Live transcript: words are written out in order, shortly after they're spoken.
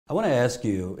I want to ask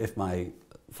you if my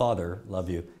father, love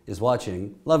you, is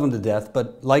watching, love him to death,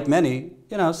 but like many,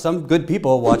 you know, some good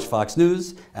people watch Fox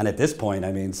News, and at this point,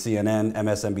 I mean, CNN,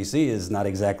 MSNBC is not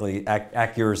exactly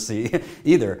accuracy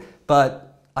either.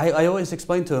 But I always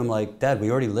explain to him, like, Dad,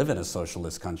 we already live in a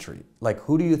socialist country. Like,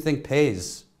 who do you think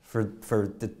pays for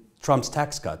the Trump's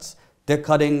tax cuts? They're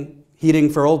cutting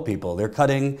heating for old people. They're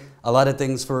cutting a lot of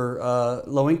things for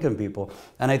low-income people.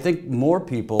 And I think more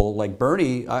people, like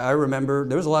Bernie, I remember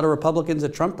there was a lot of Republicans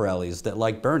at Trump rallies that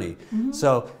liked Bernie. Mm-hmm.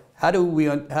 So how do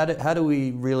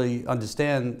we really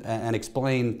understand and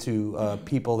explain to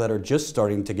people that are just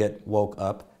starting to get woke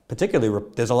up, particularly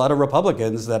there's a lot of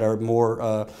Republicans that are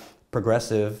more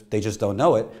progressive, they just don't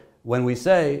know it. When we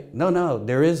say, no,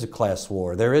 there is a class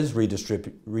war, there is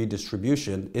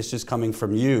redistribution, it's just coming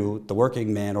from you, the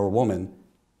working man or woman,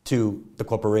 to the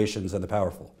corporations and the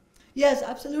powerful. Yes,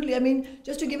 absolutely. I mean,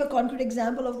 just to give a concrete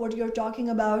example of what you're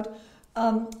talking about,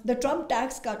 the Trump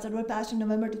tax cuts that were passed in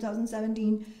November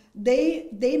 2017,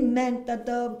 they meant that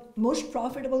the most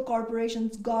profitable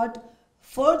corporations got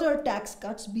further tax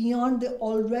cuts beyond the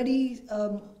already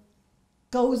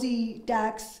cozy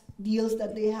tax deals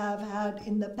that they have had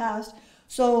in the past.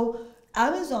 So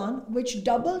Amazon, which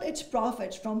doubled its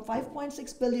profits from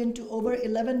 $5.6 billion to over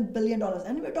 $11 billion,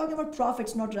 and we're talking about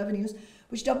profits, not revenues,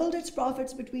 which doubled its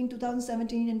profits between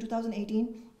 2017 and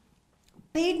 2018,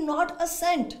 paid not a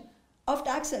cent of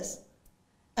taxes.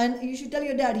 And you should tell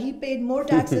your dad, he paid more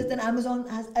taxes than Amazon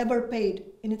has ever paid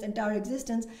in its entire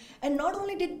existence. And not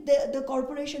only did the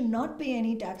corporation not pay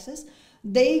any taxes,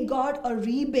 they got a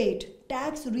rebate,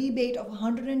 tax rebate of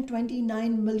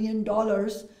 $129 million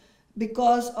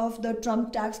because of the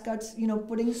Trump tax cuts, you know,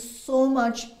 putting so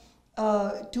much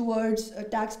towards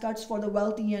tax cuts for the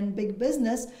wealthy and big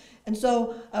business. And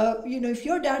so, you know, if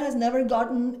your dad has never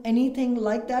gotten anything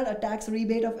like that, a tax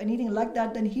rebate of anything like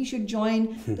that, then he should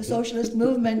join the socialist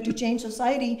movement to change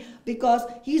society, because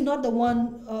he's not the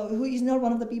one he's not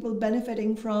one of the people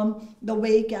benefiting from the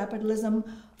way capitalism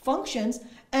functions.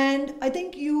 And I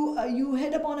think you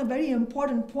hit upon a very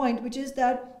important point, which is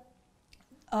that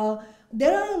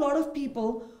there are a lot of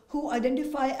people who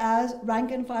identify as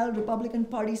rank and file Republican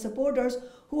Party supporters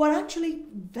who are actually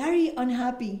very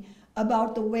unhappy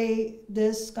about the way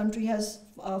this country has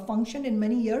functioned in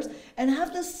many years, and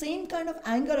have the same kind of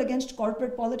anger against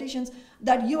corporate politicians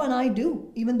that you and I do,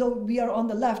 even though we are on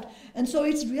the left. And so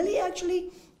it's really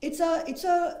actually, it's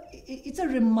a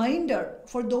reminder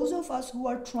for those of us who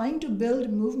are trying to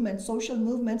build movements, social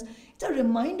movements. It's a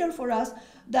reminder for us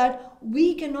that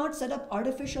we cannot set up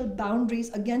artificial boundaries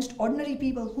against ordinary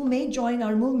people who may join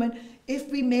our movement if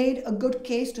we made a good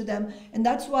case to them. And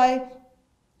that's why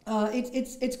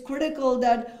it's critical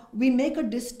that we make a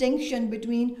distinction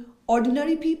between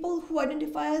ordinary people who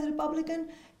identify as Republican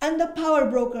and the power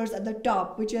brokers at the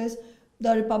top, which is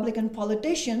the Republican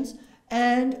politicians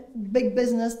and big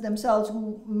business themselves,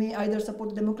 who may either support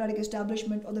the Democratic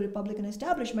establishment or the Republican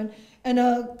establishment. And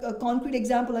a concrete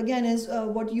example again is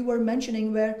what you were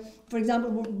mentioning, where, for example,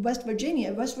 West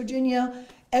Virginia,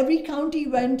 every county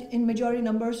went in majority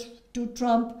numbers to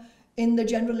Trump in the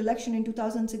general election in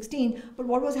 2016. But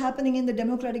what was happening in the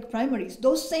Democratic primaries?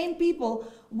 Those same people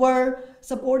were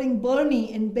supporting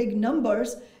Bernie in big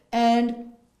numbers.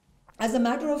 And as a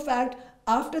matter of fact,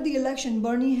 after the election,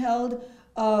 Bernie held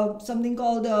something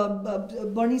called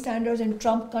Bernie Sanders in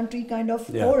Trump country kind of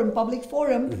forum, public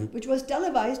forum, which was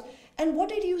televised. And what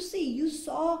did you see? You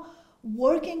saw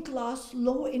working class,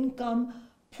 low income,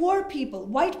 poor people,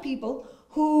 white people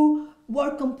who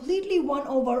were completely won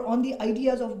over on the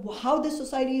ideas of how this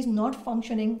society is not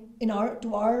functioning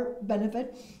to our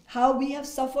benefit, how we have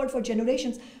suffered for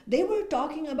generations. They were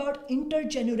talking about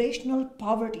intergenerational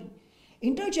poverty.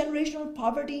 Intergenerational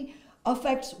poverty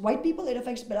affects white people, it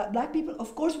affects black people.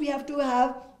 Of course, we have to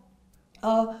have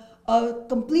a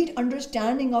complete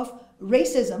understanding of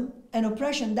racism and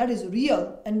oppression that is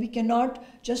real, and we cannot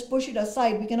just push it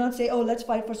aside. We cannot say, oh, let's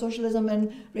fight for socialism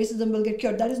and racism will get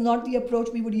cured. That is not the approach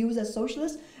we would use as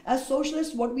socialists. As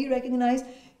socialists, what we recognize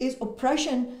is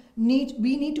oppression.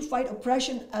 We need to fight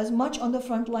oppression as much on the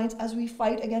front lines as we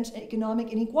fight against economic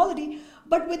inequality,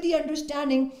 but with the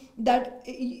understanding that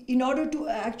in order to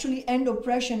actually end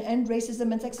oppression, end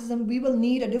racism and sexism, we will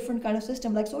need a different kind of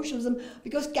system like socialism,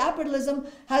 because capitalism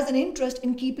has an interest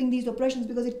in keeping these oppressions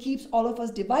because it keeps all of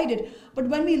us divided. But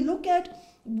when we look at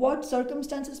what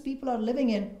circumstances people are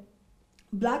living in,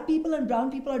 black people and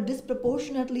brown people are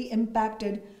disproportionately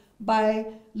impacted by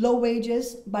low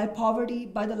wages, by poverty,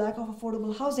 by the lack of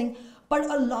affordable housing, but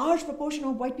a large proportion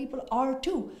of white people are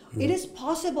too. It is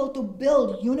possible to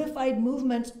build unified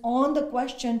movements on the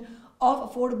question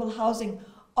of affordable housing,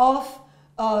 of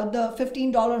the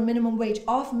 $15 minimum wage,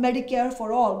 of Medicare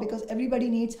for all, because everybody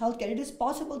needs healthcare. It is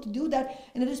possible to do that,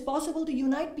 and it is possible to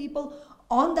unite people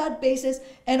on that basis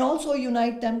and also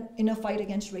unite them in a fight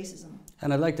against racism.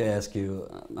 And I'd like to ask you,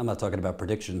 I'm not talking about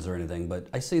predictions or anything, but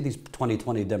I see these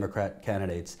 2020 Democrat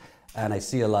candidates, and I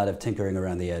see a lot of tinkering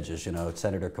around the edges. You know,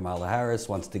 Senator Kamala Harris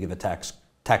wants to give a tax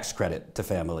credit to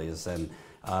families, and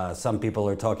some people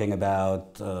are talking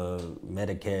about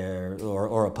Medicare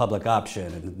or a public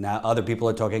option, and now other people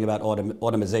are talking about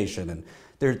automation. And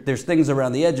there's things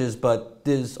around the edges, but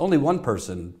there's only one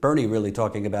person, Bernie, really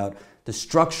talking about the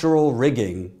structural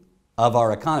rigging of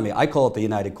our economy. I call it the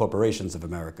United Corporations of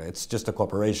America. It's just a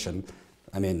corporation.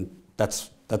 I mean, that's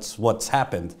what's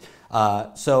happened.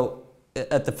 So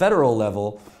at the federal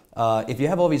level, if you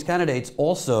have all these candidates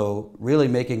also really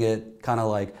making it kind of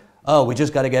like, oh, we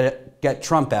just got to get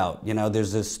Trump out. You know,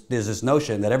 there's this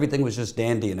notion that everything was just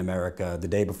dandy in America the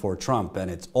day before Trump,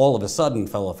 and it's all of a sudden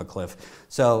fell off a cliff.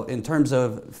 So in terms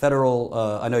of federal,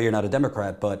 I know you're not a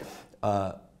Democrat, but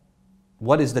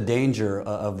what is the danger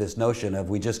of this notion of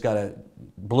we just got to,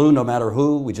 blue no matter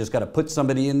who, we just got to put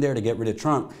somebody in there to get rid of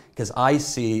Trump? Because I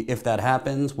see if that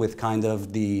happens with kind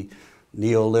of the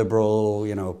neoliberal,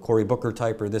 you know, Cory Booker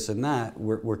type or this and that,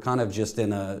 we're kind of just in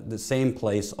the same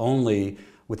place, only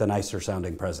with a nicer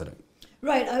sounding president.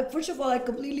 Right. First of all, I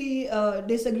completely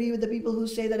disagree with the people who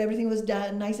say that everything was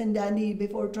nice and dandy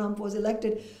before Trump was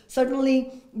elected.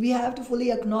 Certainly, we have to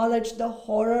fully acknowledge the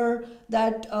horror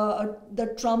that the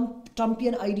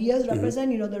Trumpian ideas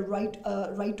represent. You know, the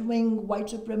right-wing, white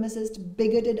supremacist,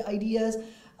 bigoted ideas,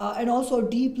 and also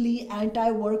deeply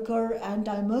anti-worker,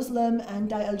 anti-Muslim,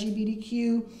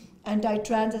 anti-LGBTQ,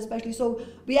 anti-trans especially. So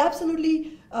we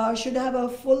absolutely should have a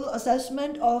full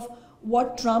assessment of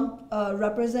what Trump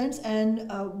represents and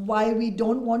why we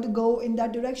don't want to go in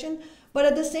that direction. But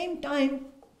at the same time,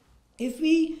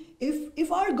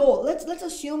 if our goal, let's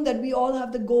assume that we all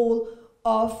have the goal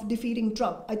of defeating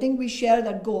Trump. I think we share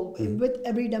that goal with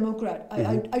every Democrat.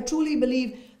 I truly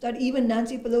believe that even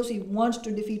Nancy Pelosi wants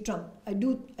to defeat Trump. I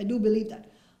do believe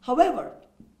that. However,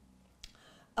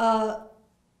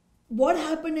 what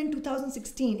happened in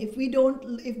 2016? If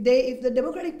the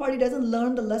Democratic Party doesn't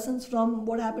learn the lessons from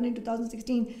what happened in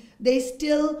 2016, they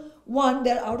still, one,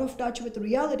 they're out of touch with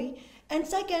reality, and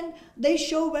second, they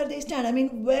show where they stand. I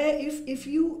mean, where if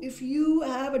you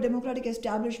have a Democratic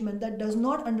establishment that does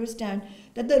not understand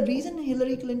that the reason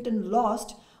Hillary Clinton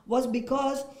lost was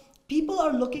because people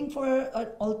are looking for an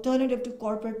alternative to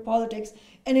corporate politics,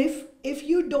 and if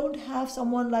you don't have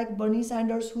someone like Bernie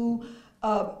Sanders who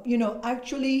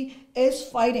actually is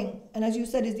fighting, and as you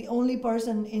said, is the only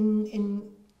person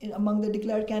in among the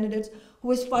declared candidates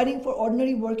who is fighting for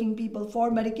ordinary working people, for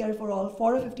Medicare for all,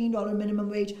 for a $15 minimum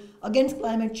wage, against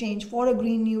climate change, for a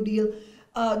Green New Deal,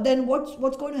 then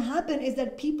what's going to happen is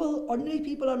that ordinary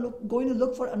people are going to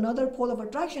look for another pole of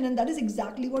attraction, and that is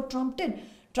exactly what Trump did.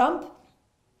 Trump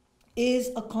is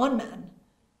a con man.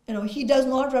 You know, he does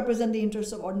not represent the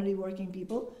interests of ordinary working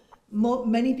people.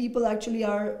 Many people actually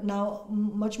are now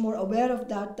much more aware of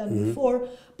that than before.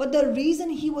 But the reason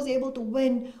he was able to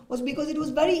win was because it was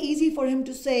very easy for him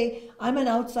to say, I'm an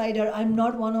outsider, I'm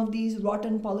not one of these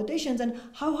rotten politicians. And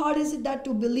how hard is it that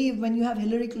to believe when you have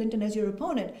Hillary Clinton as your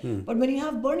opponent? But when you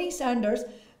have Bernie Sanders,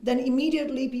 then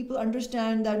immediately people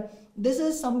understand that this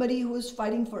is somebody who is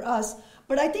fighting for us.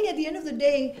 But I think at the end of the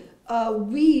day,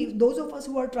 those of us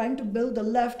who are trying to build the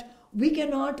left, we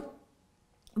cannot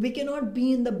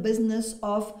be in the business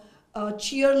of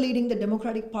cheerleading the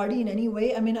Democratic Party in any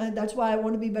way. I mean, that's why I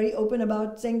want to be very open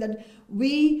about saying that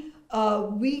we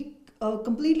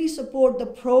completely support the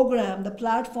program, the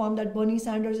platform that Bernie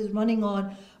Sanders is running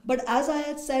on. But as I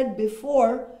had said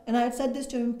before, and I had said this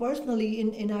to him personally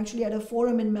in actually at a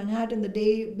forum in Manhattan the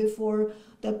day before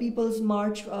the People's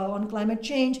March on climate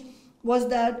change, was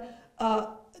that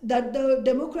the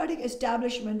Democratic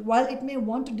establishment, while it may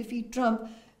want to defeat Trump,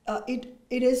 it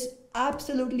is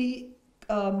absolutely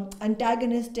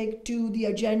antagonistic to the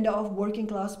agenda of working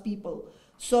class people.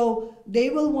 So they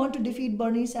will want to defeat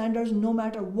Bernie Sanders no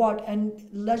matter what. And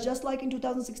just like in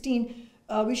 2016,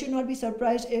 we should not be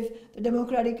surprised if the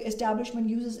Democratic establishment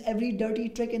uses every dirty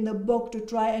trick in the book to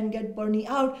try and get Bernie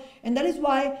out. And that is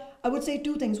why I would say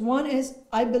two things. One is,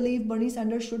 I believe Bernie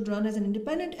Sanders should run as an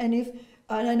independent. And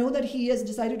I know that he has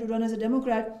decided to run as a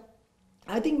Democrat.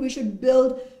 I think we should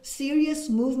build serious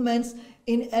movements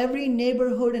in every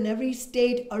neighborhood and every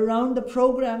state around the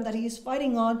program that he is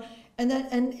fighting on. And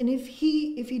if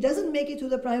he doesn't make it to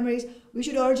the primaries, we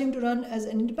should urge him to run as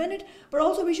an independent. But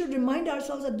also we should remind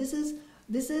ourselves that this is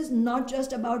this is not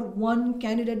just about one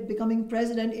candidate becoming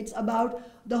president, it's about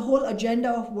the whole agenda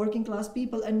of working class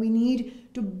people, and we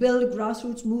need to build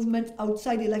grassroots movements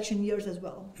outside election years as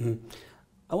well. Mm-hmm.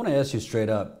 I want to ask you straight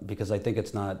up, because I think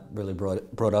it's not really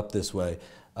brought up this way.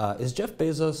 Is Jeff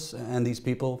Bezos and these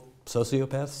people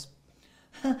sociopaths?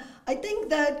 I think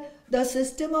that the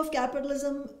system of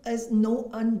capitalism is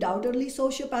undoubtedly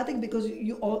sociopathic, because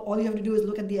all you have to do is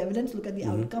look at the evidence, look at the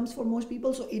outcomes for most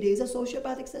people. So it is a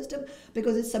sociopathic system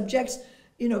because it subjects,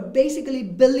 basically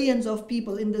billions of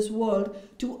people in this world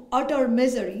to utter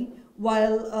misery,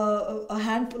 while a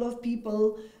handful of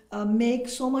people make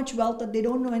so much wealth that they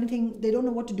don't know anything, they don't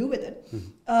know what to do with it.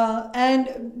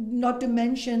 And not to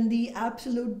mention the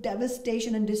absolute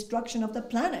devastation and destruction of the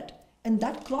planet. And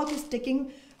that clock is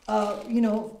ticking,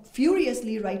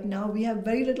 furiously right now. We have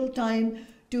very little time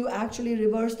to actually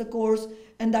reverse the course.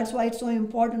 And that's why it's so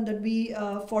important that we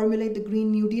formulate the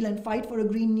Green New Deal and fight for a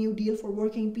Green New Deal for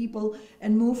working people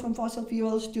and move from fossil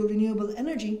fuels to renewable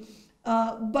energy.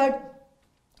 But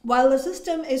while the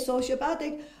system is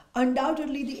sociopathic,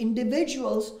 undoubtedly the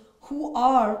individuals who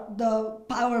are the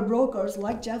power brokers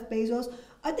like Jeff Bezos,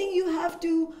 I think you have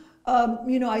to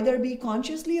either be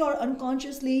consciously or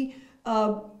unconsciously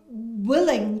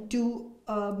willing to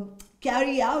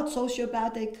carry out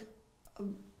sociopathic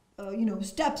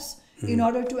steps in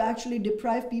order to actually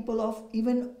deprive people of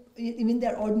even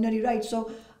their ordinary rights.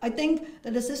 So I think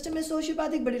that the system is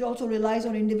sociopathic, but it also relies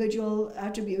on individual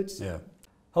attributes. Yeah.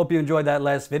 Hope you enjoyed that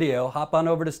last video. Hop on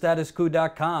over to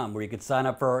statusquo.com, where you can sign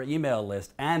up for our email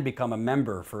list and become a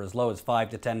member for as low as $5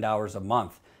 to $10 a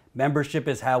month. Membership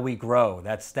is how we grow.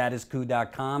 That's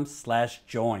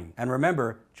statusquo.com/join. And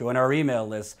remember, join our email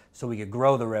list so we can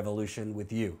grow the revolution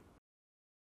with you.